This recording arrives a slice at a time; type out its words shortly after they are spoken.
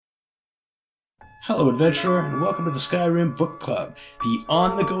Hello, adventurer, and welcome to the Skyrim Book Club, the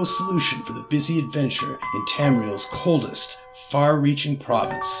on-the-go solution for the busy adventure in Tamriel's coldest, far-reaching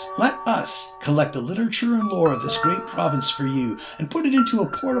province. Let us collect the literature and lore of this great province for you and put it into a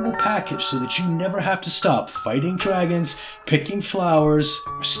portable package so that you never have to stop fighting dragons, picking flowers,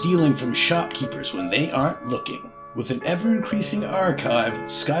 or stealing from shopkeepers when they aren't looking. With an ever-increasing archive,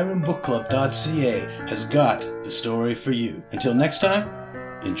 SkyrimBookClub.ca has got the story for you. Until next time,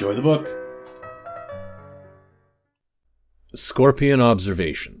 enjoy the book. Scorpion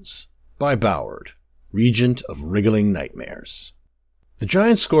Observations by Boward, Regent of Wriggling Nightmares. The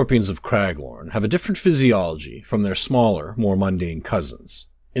giant scorpions of Craglorn have a different physiology from their smaller, more mundane cousins.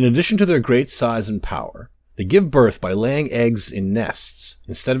 In addition to their great size and power, they give birth by laying eggs in nests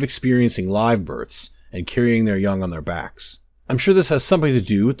instead of experiencing live births and carrying their young on their backs. I'm sure this has something to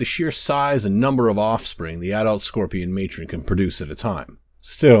do with the sheer size and number of offspring the adult scorpion matron can produce at a time.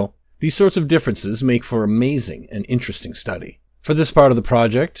 Still, these sorts of differences make for amazing and interesting study. For this part of the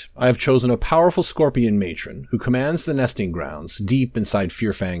project, I have chosen a powerful scorpion matron who commands the nesting grounds deep inside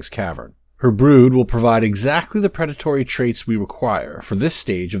Fearfang's cavern. Her brood will provide exactly the predatory traits we require for this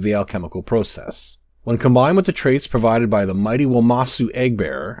stage of the alchemical process. When combined with the traits provided by the mighty Wamasu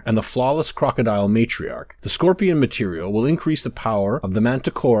Eggbearer and the flawless Crocodile Matriarch, the scorpion material will increase the power of the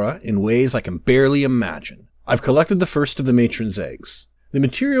Manticora in ways I can barely imagine. I've collected the first of the matron's eggs. The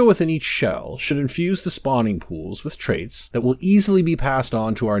material within each shell should infuse the spawning pools with traits that will easily be passed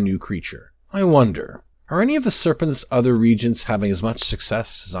on to our new creature. I wonder, are any of the serpent's other regents having as much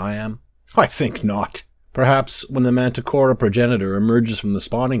success as I am? I think not. Perhaps when the Manticora progenitor emerges from the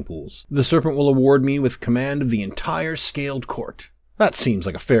spawning pools, the serpent will award me with command of the entire scaled court. That seems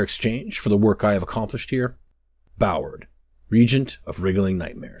like a fair exchange for the work I have accomplished here. Boward, Regent of Wriggling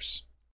Nightmares.